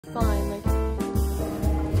find like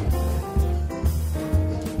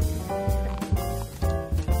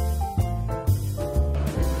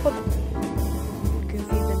goofy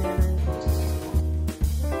bananas.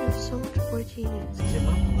 There's so much more genius.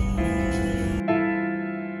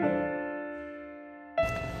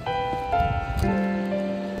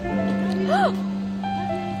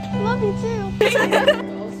 Love you too.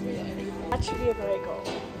 That should be a break goal.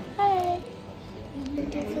 Hey.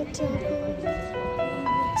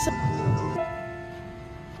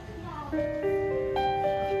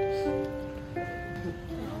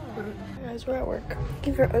 Guys, we're at work.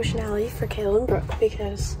 Looking for Ocean Alley for Kayla and Brooke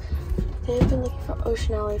because they've been looking for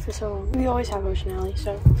Ocean Alley for so long. We always have Ocean Alley,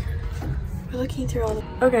 so we're looking through all the—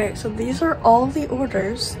 Okay, so these are all the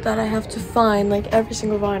orders that I have to find, like every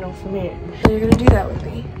single vinyl for me. So you're gonna do that with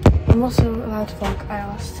me. I'm also allowed to vlog. I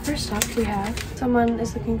asked. First up, we have someone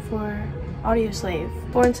is looking for Audio Slave.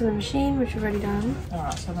 Florence and the Machine, which we've already done.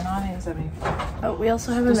 Alright, so the 1975. Oh, we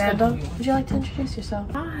also have Amanda. Would you like to introduce yourself?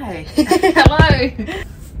 Hi. Hello.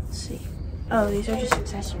 Let's see. Oh, these are just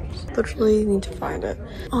accessories. Literally need to find it.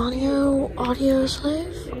 Audio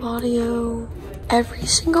Slave, audio. Every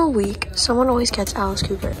single week, someone always gets Alice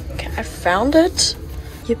Cooper. Okay, I found it.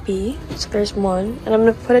 Yippee. So there's one, and I'm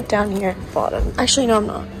gonna put it down here at the bottom. Actually, no, I'm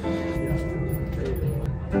not.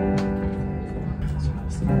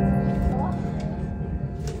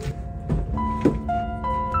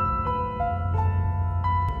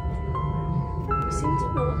 We seem to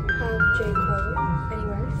not have J. Cole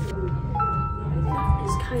anywhere. That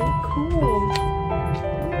is kind of cool.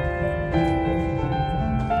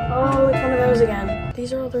 Oh, it's one of those again.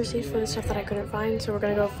 These are all the receipts for the stuff that I couldn't find, so we're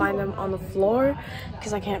gonna go find them on the floor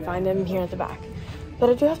because I can't find them here at the back. But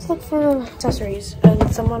I do have to look for accessories,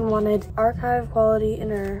 and someone wanted archive quality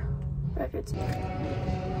inner records.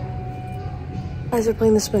 Guys are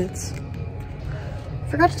playing the Smiths.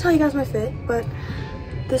 Forgot to tell you guys my fit, but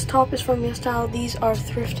this top is from Your Style. These are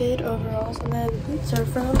thrifted overalls, and then boots are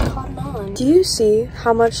from Canon. Do you see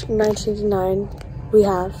how much 1989 we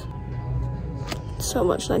have? So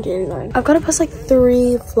much 1989. I've got to post like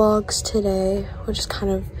 3 vlogs today, which is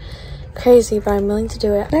kind of crazy, but I'm willing to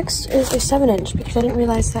do it. Next is a 7-inch because I didn't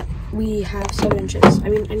realize that we have 7 inches. I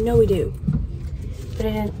mean, I know we do, but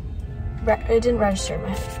it didn't register in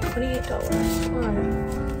my head. $28. Why?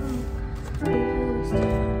 There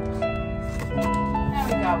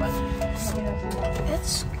we go.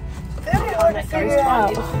 It's very hard to figure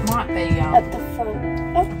out. It might be At the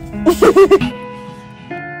front. Oh.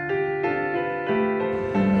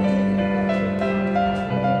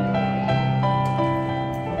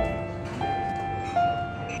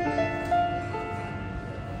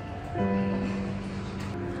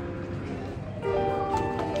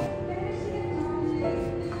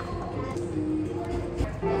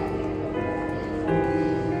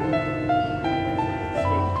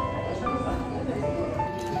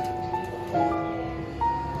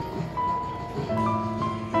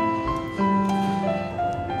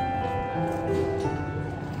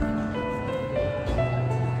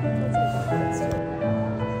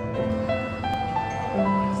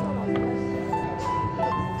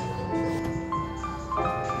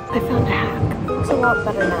 I found a hack. It's a lot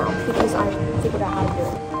better now because I figured out how to do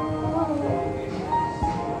it.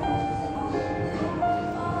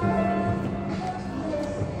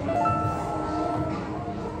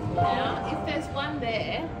 Now, if there's one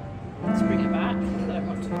there, let's bring it back. I don't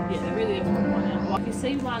want to. Yeah, there really is one out. Like, you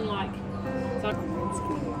see one like. So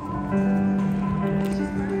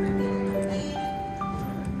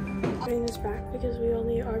Putting this back because we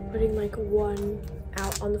only are putting like one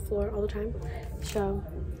out on the floor all the time. So,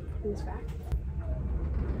 putting this back.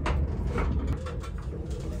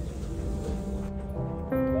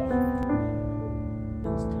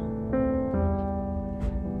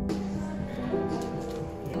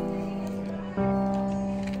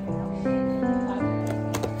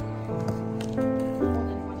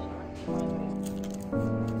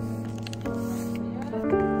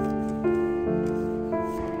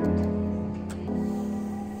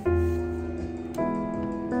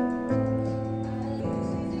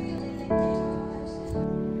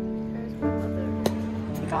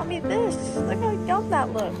 Got me this. Look how yum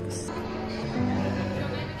that looks. I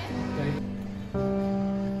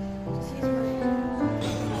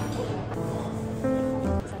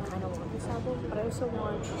kind of want this album, but I also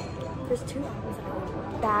want. There's 2 albums that I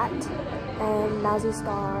want. That and Mousy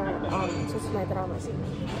Star, Just Tonight that are on my CD.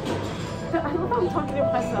 I love how I'm talking to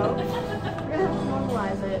myself. We're gonna have to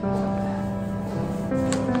normalize it.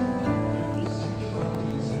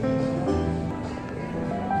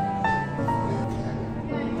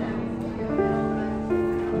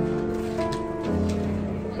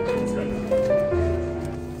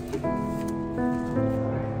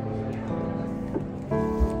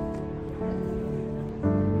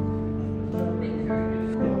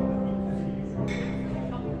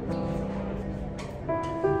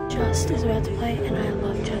 Just is about to play, and I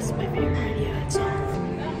love Just, my favorite Radiohead song.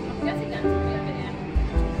 I'm guessing that's what we have it here.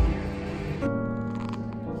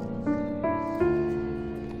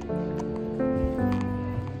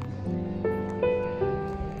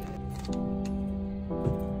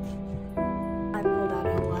 I pulled out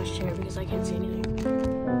of the last chair because I can't see anything.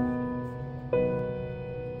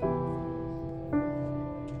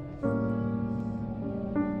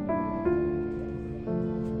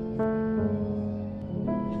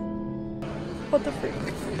 What the freak?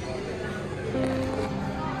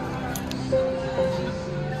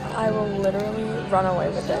 I will literally run away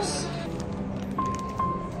with this.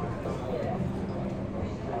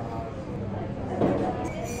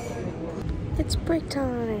 It's break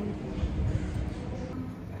time.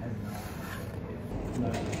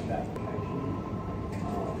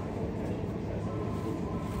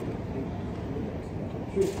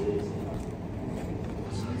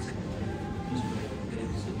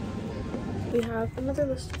 We have another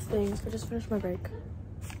list of things. I just finished my break.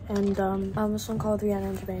 And a song called Rihanna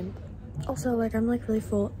and Jermaine. Also, like, I'm like really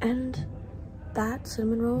full, and that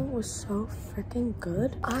cinnamon roll was so freaking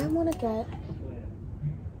good. I wanna get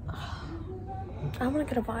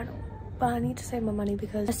a vinyl, but I need to save my money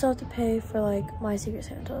because I still have to pay for like my Secret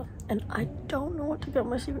Santa, and I don't know what to get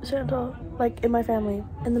my Secret Santa, like, in my family.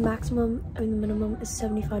 And the minimum is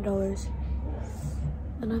 $75.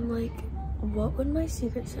 And I'm like, what would my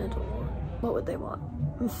Secret Santa want? What would they want?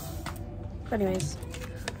 But anyways,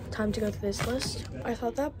 time to go through this list. I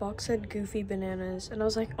thought that box said Goofy Bananas, and I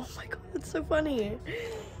was like, oh my god, that's so funny.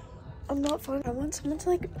 I'm not funny. I want someone to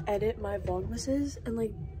like edit my vlogmases and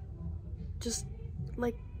like just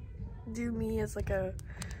like do me as like a,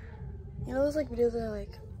 you know those like videos that are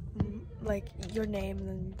like your name and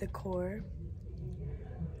then the core.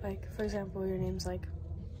 Like, for example, your name's like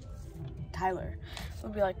Tyler. It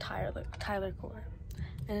would be like Tyler core.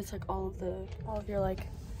 And it's like all of your like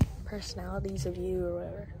personalities of you or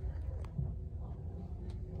whatever.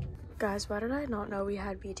 Guys, why did I not know we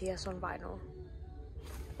had BTS on vinyl?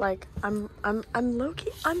 Like, I'm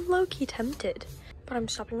low-key tempted. But I'm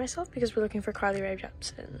stopping myself because we're looking for Carly Rae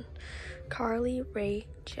Jepsen. Carly Rae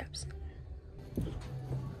Jepsen.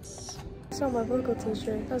 So my vocal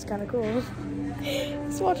t-shirt, that was kind of cool.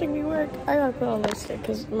 It's watching me work. I gotta put on lipstick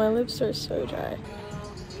because my lips are so dry.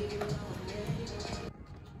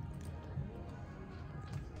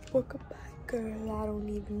 Welcome back, girl. I don't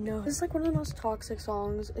even know. This is like one of the most toxic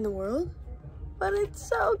songs in the world, but it's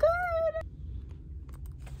so good.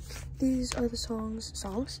 These are the songs.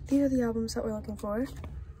 These are the albums that we're looking for.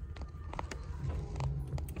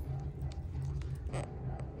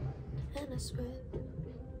 And I swear,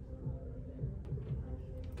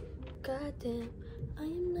 goddamn, I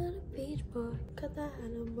am not a beach boy. Got that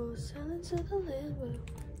animal silence of the land.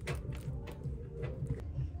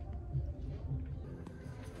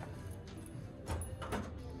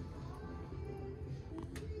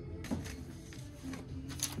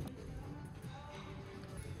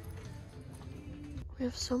 We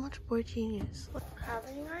have so much boy genius. We're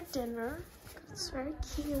having our dinner. It's very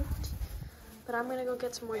cute. But I'm gonna go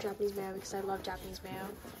get some more Japanese mayo because I love Japanese mayo.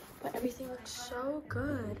 But everything looks so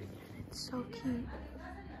good. It's so cute.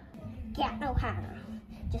 Yeah, no Hannah.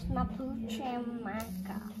 Just my pooch and my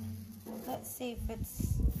cup. Let's see if it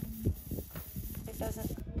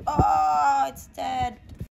doesn't. Oh, it's dead.